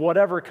of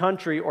whatever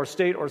country or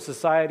state or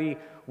society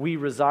we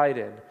reside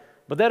in.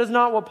 But that is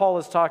not what Paul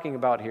is talking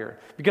about here.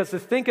 Because to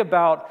think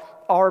about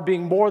our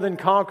being more than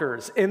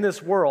conquerors in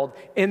this world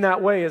in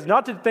that way is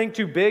not to think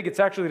too big, it's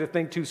actually to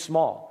think too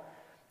small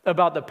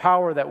about the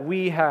power that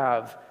we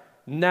have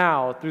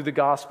now through the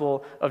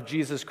gospel of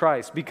Jesus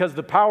Christ. Because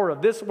the power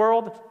of this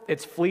world,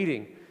 it's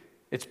fleeting.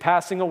 It's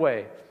passing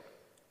away.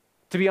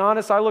 To be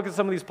honest, I look at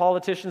some of these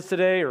politicians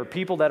today or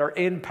people that are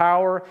in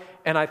power,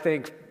 and I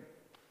think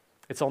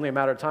it's only a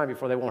matter of time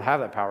before they won't have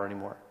that power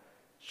anymore.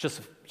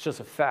 It's just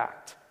a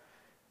fact.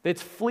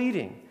 It's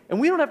fleeting. And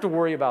we don't have to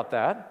worry about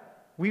that.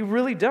 We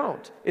really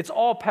don't. It's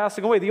all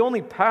passing away. The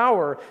only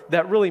power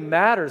that really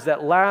matters,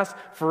 that lasts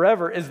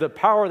forever, is the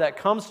power that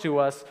comes to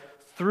us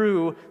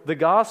through the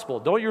gospel.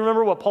 Don't you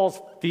remember what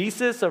Paul's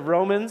thesis of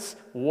Romans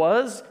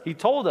was? He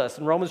told us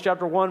in Romans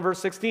chapter 1, verse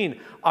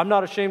 16, "I'm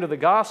not ashamed of the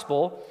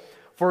gospel,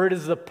 for it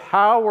is the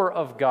power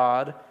of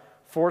God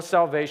for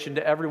salvation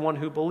to everyone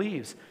who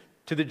believes,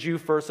 to the Jew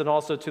first and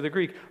also to the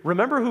Greek."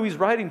 Remember who he's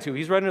writing to.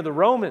 He's writing to the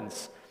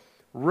Romans.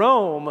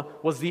 Rome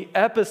was the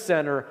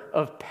epicenter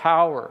of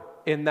power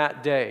in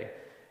that day.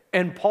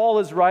 And Paul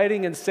is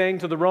writing and saying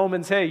to the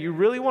Romans, hey, you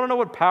really want to know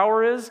what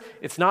power is?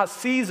 It's not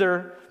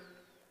Caesar.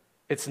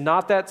 It's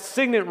not that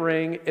signet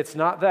ring. It's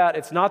not that.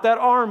 It's not that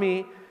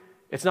army.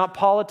 It's not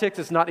politics.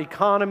 It's not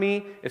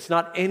economy. It's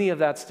not any of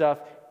that stuff.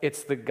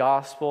 It's the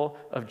gospel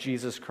of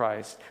Jesus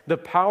Christ. The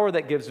power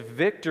that gives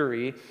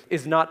victory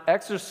is not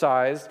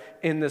exercised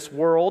in this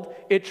world.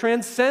 It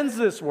transcends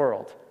this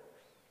world.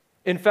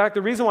 In fact,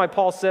 the reason why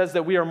Paul says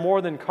that we are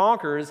more than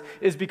conquerors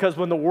is because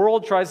when the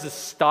world tries to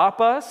stop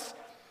us,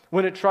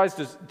 when it tries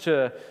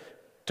to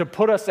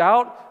put us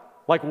out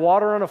like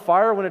water on a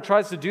fire, when it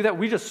tries to do that,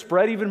 we just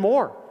spread even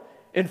more.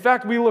 In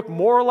fact, we look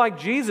more like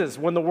Jesus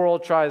when the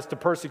world tries to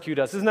persecute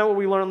us. Isn't that what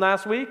we learned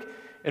last week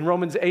in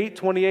Romans 8,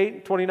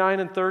 28,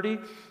 29, and 30?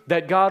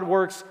 That God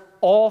works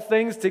all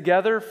things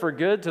together for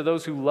good to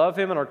those who love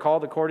him and are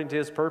called according to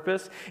his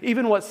purpose.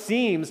 Even what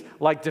seems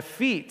like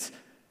defeat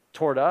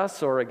toward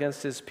us or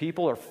against his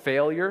people or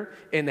failure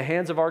in the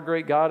hands of our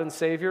great God and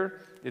Savior,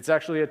 it's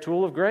actually a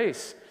tool of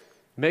grace.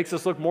 Makes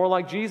us look more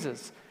like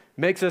Jesus.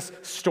 Makes us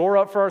store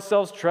up for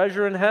ourselves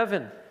treasure in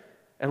heaven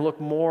and look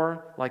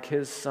more like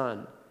his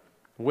Son.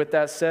 With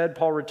that said,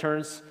 Paul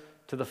returns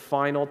to the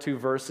final two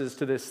verses,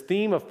 to this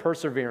theme of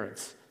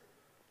perseverance.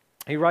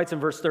 He writes in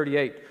verse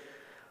 38,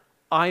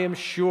 "I am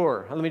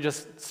sure," let me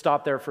just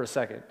stop there for a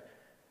second.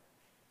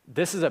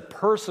 This is a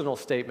personal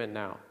statement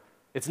now.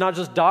 It's not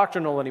just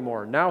doctrinal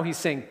anymore. Now he's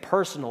saying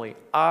personally,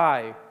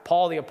 I,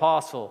 Paul the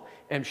Apostle,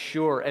 am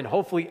sure, and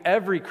hopefully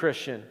every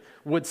Christian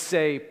would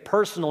say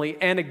personally,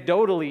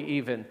 anecdotally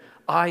even,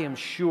 I am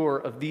sure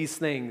of these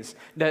things,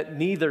 that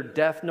neither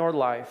death nor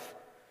life,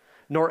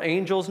 nor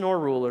angels nor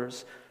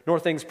rulers, nor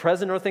things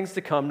present nor things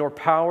to come, nor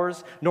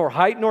powers, nor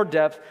height nor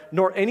depth,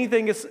 nor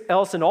anything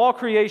else in all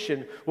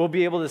creation will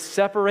be able to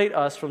separate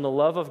us from the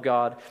love of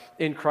God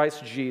in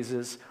Christ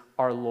Jesus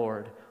our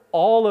Lord.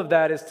 All of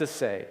that is to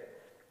say,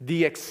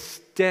 the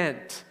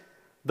extent,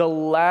 the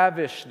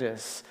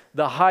lavishness,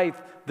 the height,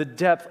 the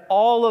depth,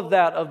 all of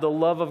that of the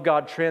love of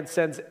God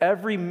transcends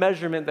every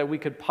measurement that we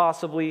could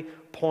possibly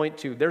point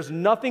to. There's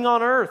nothing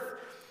on earth.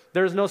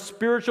 There's no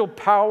spiritual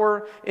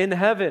power in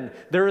heaven.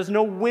 There is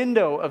no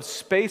window of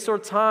space or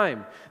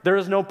time. There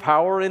is no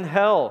power in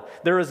hell.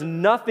 There is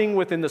nothing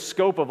within the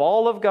scope of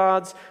all of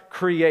God's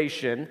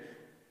creation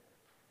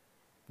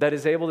that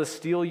is able to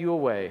steal you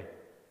away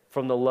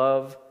from the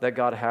love that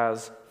God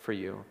has for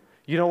you.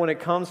 You know, when it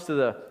comes to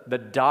the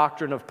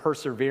doctrine of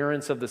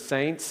perseverance of the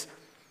saints,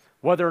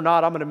 whether or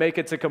not I'm going to make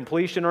it to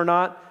completion or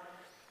not,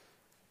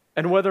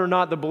 and whether or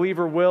not the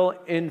believer will,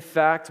 in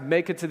fact,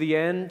 make it to the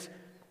end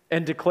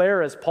and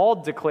declare, as Paul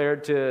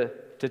declared to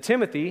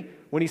Timothy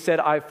when he said,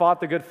 I fought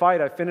the good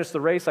fight, I finished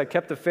the race, I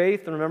kept the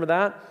faith, and remember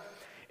that?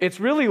 It's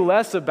really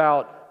less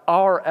about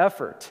our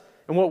effort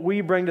and what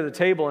we bring to the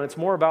table, and it's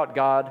more about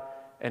God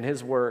and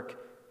His work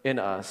in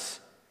us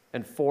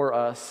and for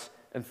us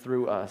and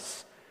through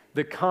us.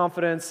 The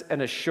confidence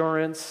and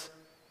assurance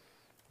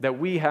that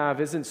we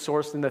have isn't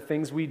sourced in the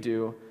things we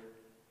do,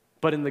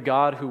 but in the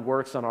God who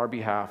works on our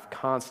behalf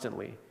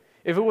constantly.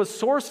 If it was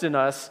sourced in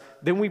us,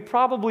 then we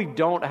probably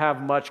don't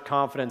have much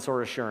confidence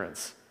or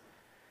assurance.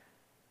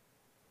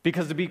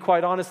 Because to be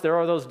quite honest, there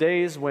are those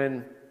days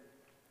when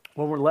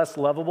we're less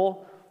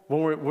lovable,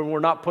 when we're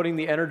not putting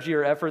the energy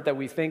or effort that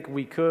we think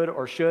we could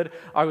or should.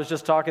 I was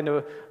just talking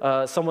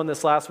to someone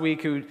this last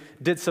week who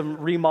did some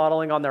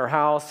remodeling on their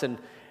house, and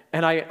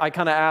I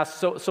kind of asked,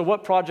 so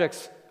what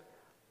projects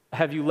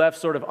have you left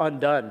sort of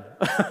undone?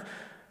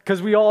 Because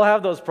we all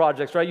have those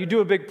projects, right? You do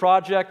a big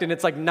project and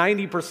it's like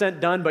 90%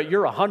 done, but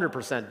you're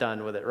 100%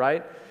 done with it,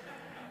 right?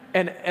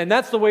 And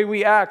that's the way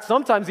we act,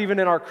 sometimes even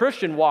in our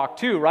Christian walk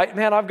too, right?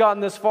 Man, I've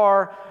gotten this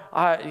far.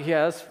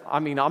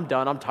 I'm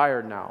done. I'm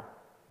tired now.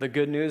 The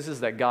good news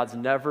is that God's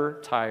never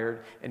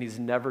tired and He's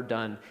never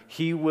done.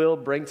 He will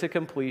bring to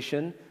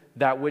completion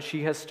that which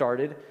He has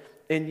started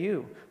in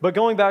you. But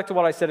going back to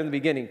what I said in the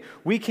beginning,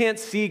 we can't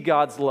see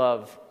God's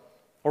love,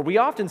 or we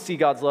often see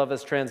God's love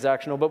as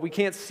transactional, but we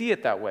can't see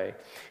it that way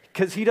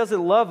because He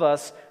doesn't love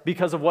us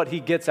because of what He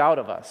gets out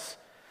of us.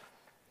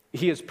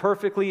 He is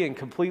perfectly and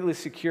completely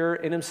secure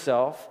in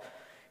Himself.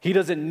 He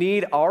doesn't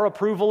need our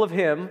approval of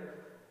Him.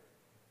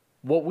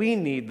 What we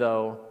need,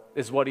 though,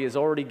 is what He has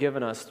already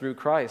given us through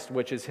Christ,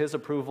 which is His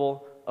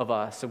approval of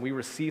us, and we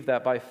receive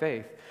that by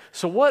faith.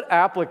 So what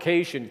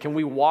application can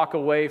we walk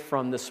away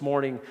from this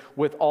morning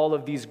with all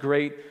of these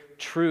great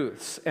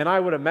truths? And I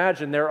would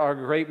imagine there are a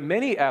great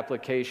many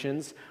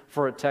applications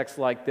for a text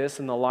like this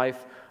in the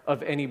life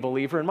of any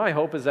believer, and my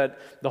hope is that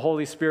the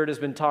Holy Spirit has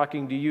been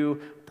talking to you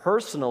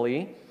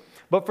personally.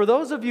 But for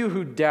those of you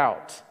who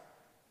doubt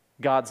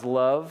God's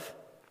love,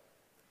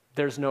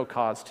 there's no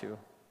cause to.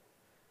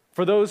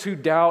 For those who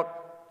doubt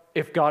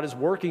if God is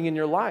working in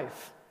your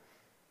life,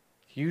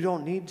 you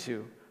don't need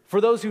to.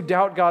 For those who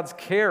doubt God's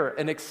care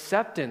and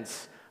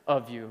acceptance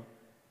of you,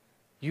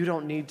 you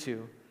don't need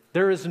to.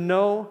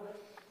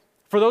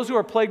 For those who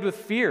are plagued with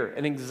fear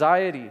and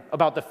anxiety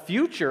about the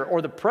future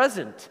or the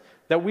present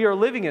that we are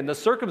living in, the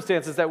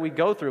circumstances that we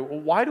go through,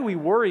 why do we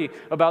worry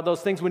about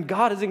those things when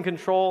God is in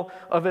control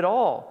of it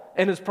all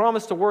and has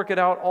promised to work it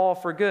out all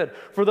for good?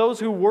 For those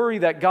who worry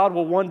that God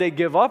will one day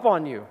give up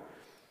on you,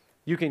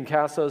 you can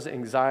cast those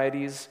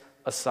anxieties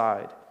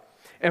aside.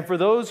 And for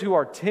those who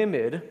are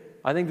timid,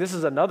 I think this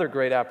is another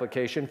great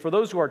application. For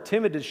those who are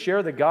timid to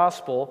share the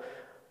gospel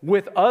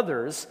with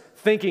others,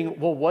 thinking,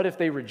 well, what if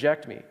they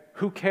reject me?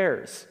 Who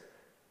cares?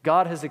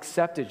 God has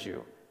accepted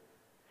you.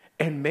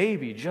 And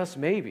maybe, just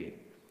maybe,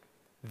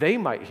 they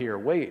might hear,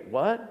 wait,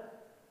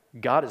 what?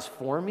 God is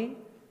for me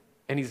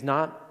and He's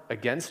not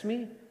against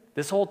me?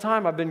 This whole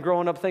time I've been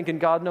growing up thinking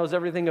God knows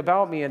everything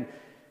about me, and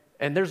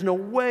there's no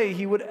way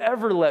He would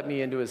ever let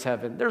me into His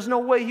heaven. There's no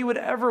way He would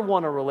ever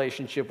want a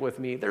relationship with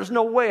me. There's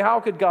no way, how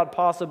could God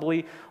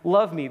possibly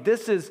love me?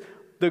 This is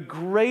the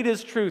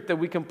greatest truth that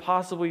we can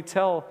possibly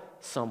tell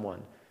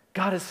someone.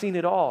 God has seen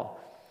it all,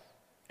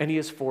 and He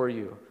is for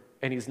you,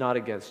 and He's not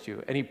against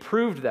you. And He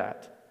proved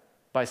that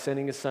by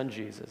sending His Son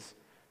Jesus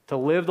to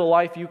live the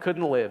life you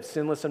couldn't live,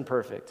 sinless and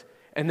perfect,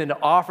 and then to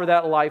offer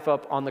that life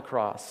up on the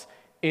cross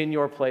in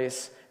your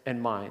place and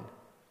mine.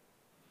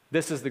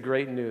 This is the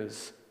great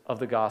news of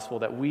the gospel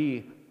that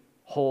we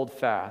hold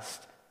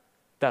fast,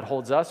 that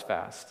holds us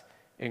fast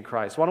in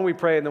Christ. Why don't we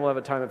pray and then we'll have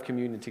a time of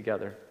communion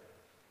together.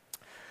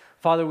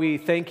 Father, we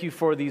thank You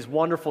for these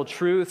wonderful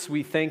truths.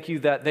 We thank You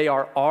that they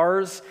are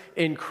ours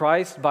in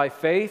Christ by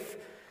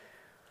faith.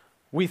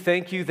 We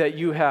thank You that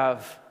You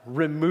have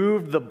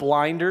removed the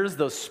blinders,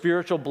 those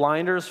spiritual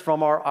blinders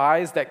from our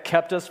eyes that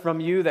kept us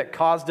from You, that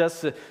caused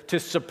us to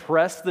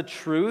suppress the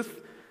truth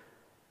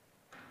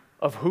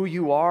of who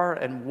You are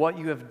and what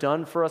You have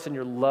done for us and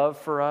Your love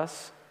for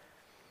us.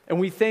 And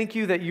we thank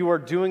You that You are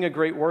doing a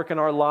great work in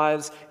our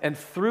lives and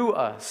through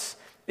us,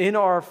 in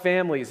our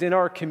families, in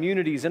our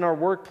communities, in our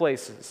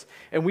workplaces.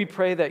 And we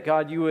pray that,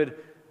 God, You would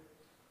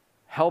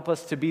help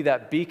us to be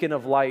that beacon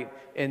of light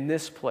in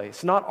this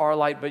place. Not our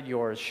light, but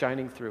Yours,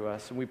 shining through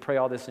us. And we pray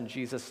all this in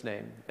Jesus'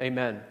 name.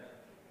 Amen.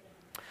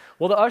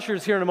 Well, the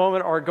ushers here in a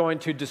moment are going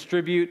to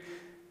distribute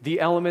the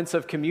elements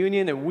of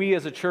communion, and we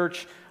as a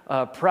church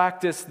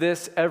practice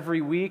this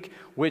every week,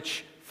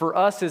 which for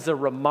us is a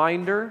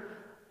reminder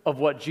of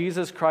what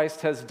Jesus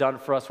Christ has done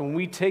for us. When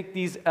we take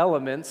these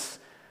elements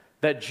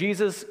that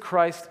Jesus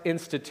Christ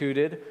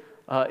instituted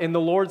in the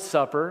Lord's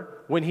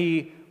Supper, when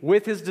He,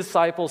 with His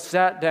disciples,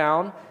 sat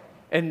down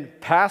and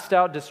passed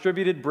out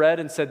distributed bread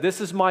and said,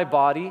 "This is my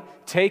body,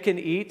 take and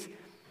eat,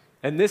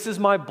 and this is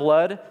my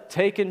blood,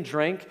 take and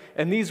drink."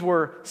 And these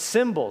were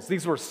symbols,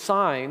 these were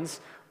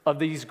signs of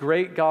these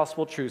great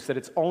gospel truths, that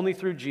it's only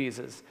through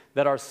Jesus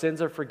that our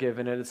sins are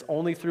forgiven, and it's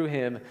only through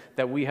him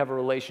that we have a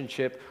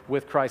relationship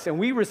with Christ. And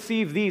we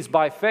receive these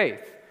by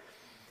faith.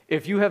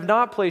 If you have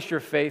not placed your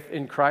faith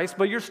in Christ,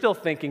 but you're still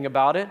thinking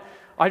about it,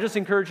 I just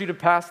encourage you to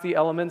pass the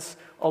elements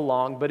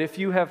along. But if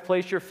you have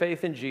placed your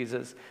faith in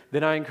Jesus,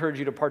 then I encourage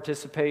you to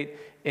participate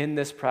in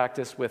this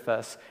practice with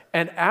us.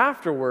 And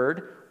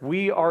afterward,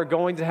 we are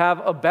going to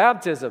have a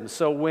baptism.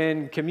 So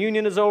when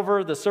communion is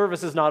over, the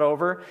service is not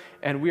over,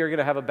 and we are going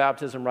to have a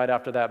baptism right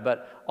after that.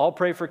 But I'll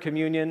pray for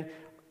communion,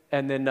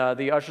 and then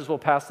the ushers will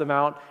pass them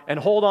out, and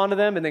hold on to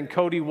them, and then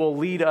Cody will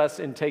lead us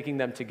in taking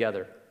them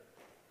together.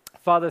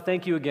 Father,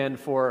 thank you again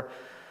for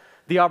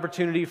the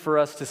opportunity for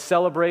us to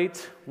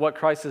celebrate what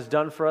Christ has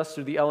done for us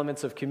through the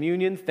elements of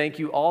communion. Thank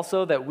you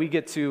also that we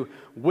get to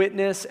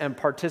witness and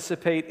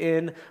participate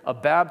in a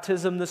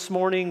baptism this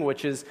morning,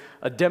 which is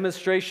a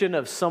demonstration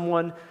of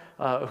someone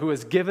who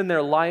has given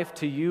their life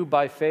to you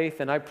by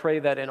faith. And I pray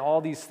that in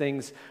all these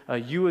things,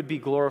 you would be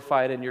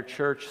glorified and your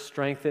church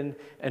strengthened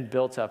and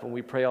built up. And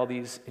we pray all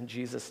these in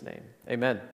Jesus' name. Amen.